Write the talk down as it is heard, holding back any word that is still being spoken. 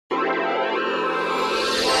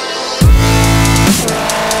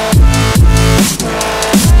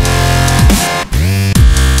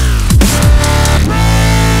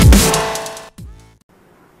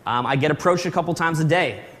I get approached a couple times a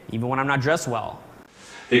day, even when I'm not dressed well.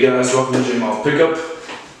 Hey guys, welcome to Gym Off Pickup.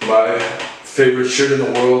 My favorite shirt in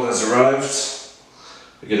the world has arrived.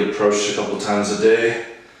 I get approached a couple times a day,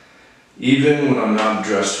 even when I'm not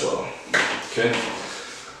dressed well. Okay?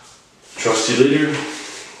 Trusty leader.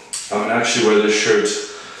 I'm gonna actually wear this shirt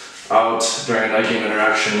out during a night game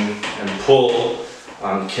interaction and pull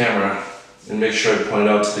on camera and make sure I point it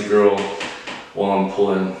out to the girl while I'm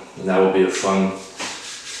pulling, and that will be a fun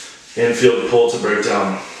infield pull to break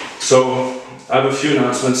down. So I have a few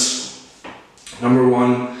announcements. Number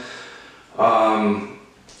one, I'm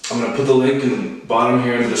going to put the link in the bottom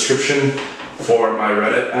here in the description for my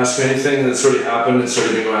Reddit Ask Me Anything. That's already happened. It's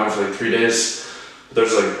already been going on for like 3 days.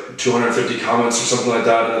 There's like 250 comments or something like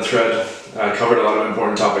that in the thread. I covered a lot of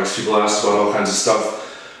important topics. People asked about all kinds of stuff,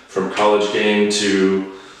 from college game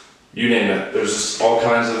to you name it. There's just all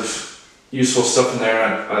kinds of useful stuff in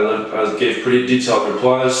there. I gave pretty detailed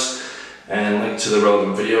replies and linked to the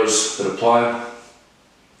relevant videos that apply.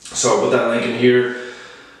 So I'll put that link in here.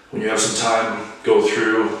 When you have some time, go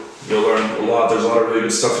through. You'll learn a lot. There's a lot of really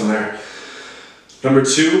good stuff in there. Number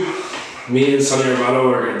two, me and Sonny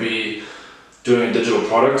Armato are going to be doing a digital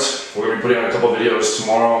product. We're going to be putting out a couple videos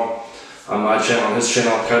tomorrow on my channel, on his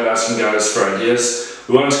channel, kind of asking guys for ideas.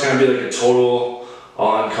 We want it to kind of be like a total,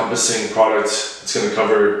 all-encompassing product. It's going to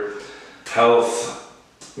cover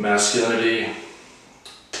health, masculinity,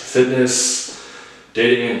 fitness,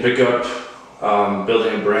 dating and pickup,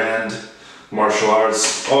 building a brand, martial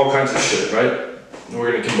arts, all kinds of shit, right?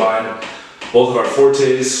 We're going to combine both of our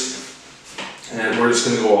fortes, and we're just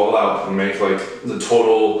going to go all out and make like the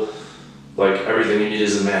total, like everything you need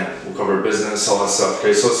as a man. We'll cover business, all that stuff.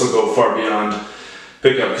 Okay, so this will go far beyond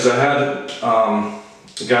pickup, because I had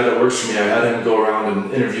the guy that works for me, I had him go around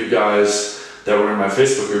and interview guys that were in my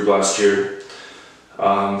Facebook group last year,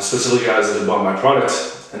 specifically guys that had bought my product,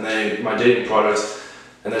 and my dating product,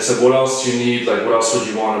 and they said, what else do you need, like what else would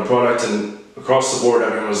you want in a product? And across the board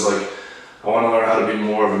everyone was like, I want to learn how to be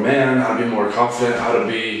more of a man, how to be more confident, how to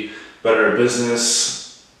be better at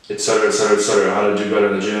business, etc, etc, etc, how to do better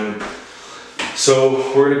in the gym.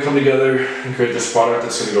 So we're going to come together and create this product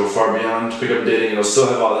that's going to go far beyond pickup dating. It'll still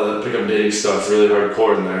have all the pickup dating stuff really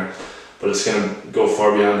hardcore in there, but it's going to go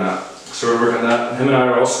far beyond that. So we're working on that. Him and I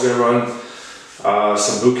are also going to run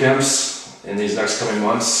some boot camps in these next coming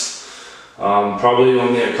months. Probably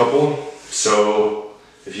only a couple. So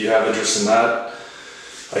if you have interest in that,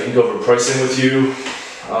 I can go over pricing with you.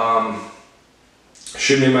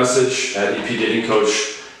 Shoot me a message at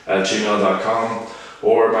epdatingcoach@gmail.com,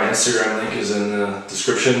 or my Instagram link is in the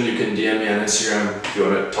description. You can DM me on Instagram if you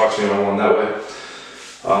want to talk to me one-on-one that way.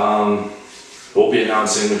 We'll be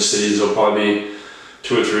announcing which cities. There'll probably be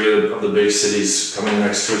 2 or 3 of the big cities coming in the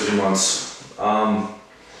next 2 or 3 months.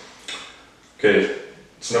 Okay,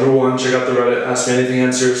 so number one, check out the Reddit Ask Me Anything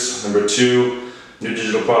answers. Number two, new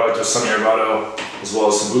digital product with Sonny Armato, as well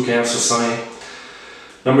as some boot camps with Sonny.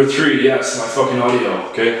 Number three, yes, my fucking audio,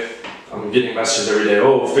 okay? I'm getting messages every day,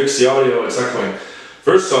 oh, fix the audio, it's echoing.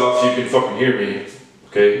 First off, you can fucking hear me,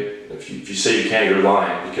 okay? If you say you can't, you're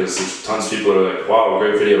lying, because there's tons of people that are like, wow,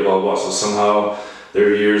 great video, blah, blah, blah. So somehow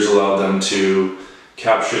their ears allowed them to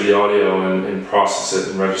capture the audio and process it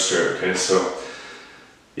and register it, okay? So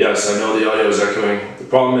yes, I know the audio is echoing. The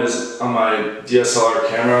problem is on my DSLR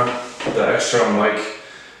camera, the external mic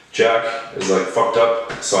jack is like fucked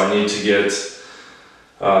up, so I need to get,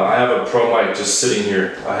 I have a pro mic just sitting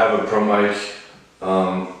here. I have a pro mic,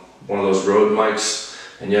 one of those Rode mics,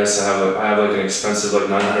 and yes, I have like an expensive like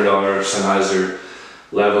 $900 Sennheiser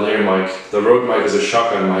lavalier mic. The Rode mic is a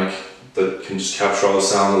shotgun mic that can just capture all the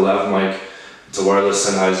sound. The lav mic, it's a wireless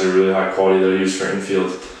Sennheiser, really high quality that I use for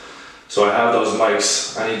infield. So I have those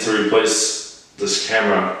mics. I need to replace this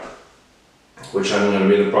camera, which I'm going to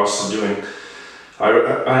be in the process of doing.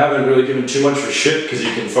 I haven't really given too much of a shit, because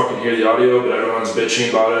you can fucking hear the audio, but everyone's bitching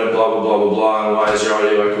about it and blah blah blah blah blah, and why is your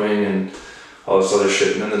audio echoing and all this other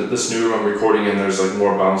shit. And then this new room I'm recording in, there's like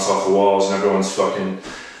more bounce off the walls and everyone's fucking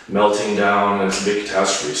melting down, and it's a big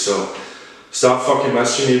catastrophe. So stop fucking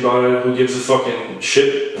messaging me about it. Who gives a fucking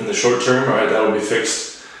shit in the short term? Alright, that'll be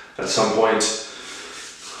fixed at some point.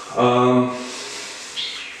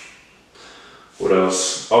 What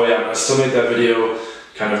else? Oh yeah, I'm gonna still make that video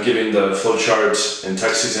kind of giving the flowchart and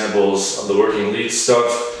text examples of the working lead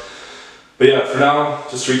stuff. But yeah, for now,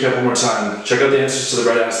 just to recap one more time. Check out the answers to the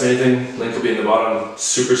Reddit Ask Me Anything. Link will be in the bottom.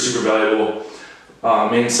 Super, super valuable.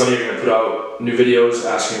 Me and Sonny are going to put out new videos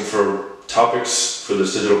asking for topics for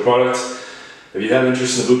this digital product. If you have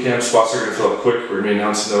interest in the bootcamp, spots are going to fill up quick. We're going to be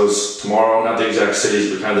announcing those tomorrow. Not the exact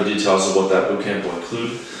cities, but kind of the details of what that bootcamp will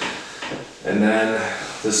include. And then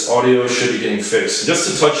this audio should be getting fixed. Just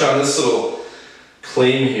to touch on this little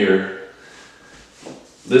claim here,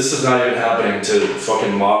 this is not even happening to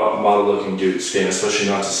fucking model looking dudes, okay? Especially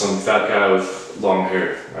not to some fat guy with long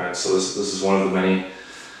hair, right? So this is one of the many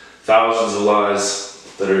thousands of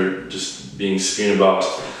lies that are just being spewed about.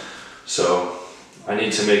 So I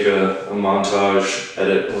need to make a montage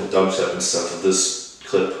edit with dubstep and stuff of this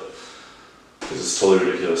clip, because it's totally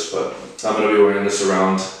ridiculous. But I'm going to be wearing this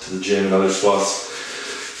around to the gym and other spots.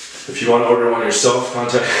 If you want to order one yourself,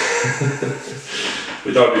 contact.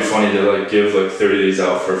 We thought it'd be funny to like give like 30 days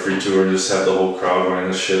out for a free tour and just have the whole crowd wearing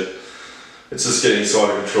this shit. It's just getting so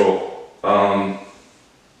out of control. And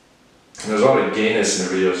there's a lot of gayness in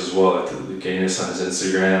the videos as well, like the gayness on his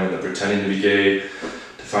Instagram and the pretending to be gay to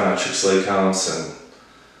find out chicks' leg counts. And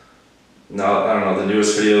now, I don't know, the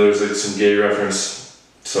newest video there's like some gay reference,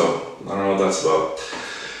 so I don't know what that's about.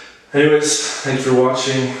 Anyways, thanks for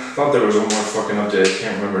watching. I thought there was one more fucking update, I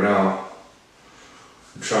can't remember now.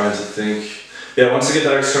 I'm trying to think. Yeah, once I get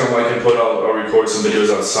that external mic input, I'll record some videos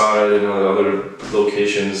outside and other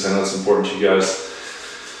locations, and that's important to you guys.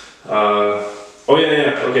 Oh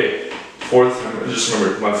yeah, okay. Just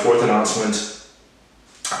remember, my fourth announcement.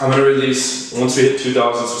 I'm gonna release, once we hit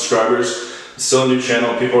 2,000 subscribers, it's still a new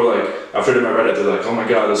channel. People are like, after I did my Reddit, they're like, oh my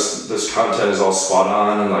god, this content is all spot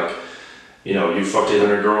on, and like, you know, you fucked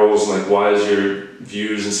 800 girls, and like, why is your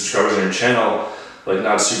views and subscribers on your channel like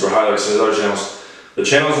not super high like some of the other channels? The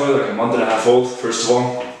channel is only like a month and a half old, first of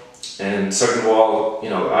all, and second of all, you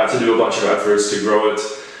know, I have to do a bunch of efforts to grow it.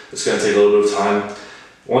 It's going to take a little bit of time.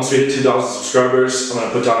 Once we hit 2,000 subscribers, I'm going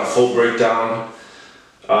to put down a full breakdown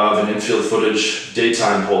of an infield footage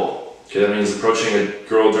daytime poll. Okay, that means approaching a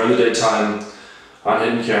girl during the daytime on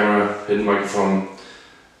hidden camera, hidden microphone,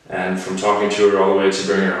 and from talking to her all the way to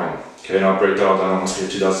bringing her home. Okay, and I'll break that all down once we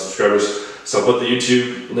hit 2,000 subscribers. So I'll put the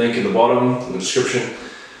YouTube link in the bottom, in the description.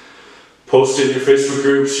 Post it in your Facebook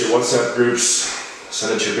groups, your WhatsApp groups,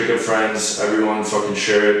 send it to your pickup friends, everyone fucking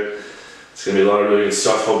share it. It's gonna be a lot of really good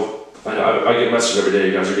stuff. I get messages every day,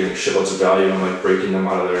 you guys are getting shitloads of value, and I'm like breaking them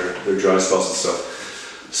out of their dry spells and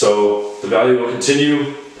stuff. So the value will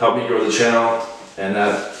continue, help me grow the channel, and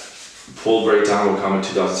that full breakdown will come in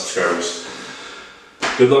 2,000 subscribers.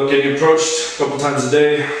 Good luck getting approached a couple times a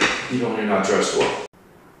day, even when you're not dressed well.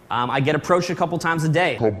 I get approached a couple times a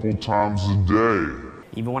day.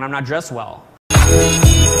 Even when I'm not dressed well.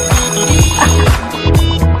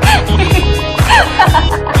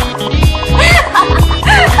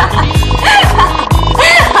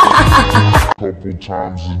 Couple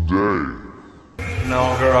times a day.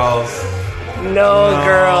 No girls. No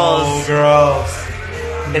girls. Girls.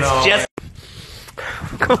 It's just.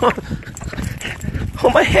 Come on.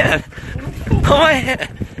 Hold my hand. Hold my hand.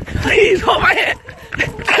 Please hold my hand.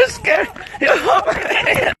 I'm scared. Hold my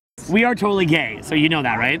hand. We are totally gay, so you know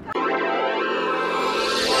that, right?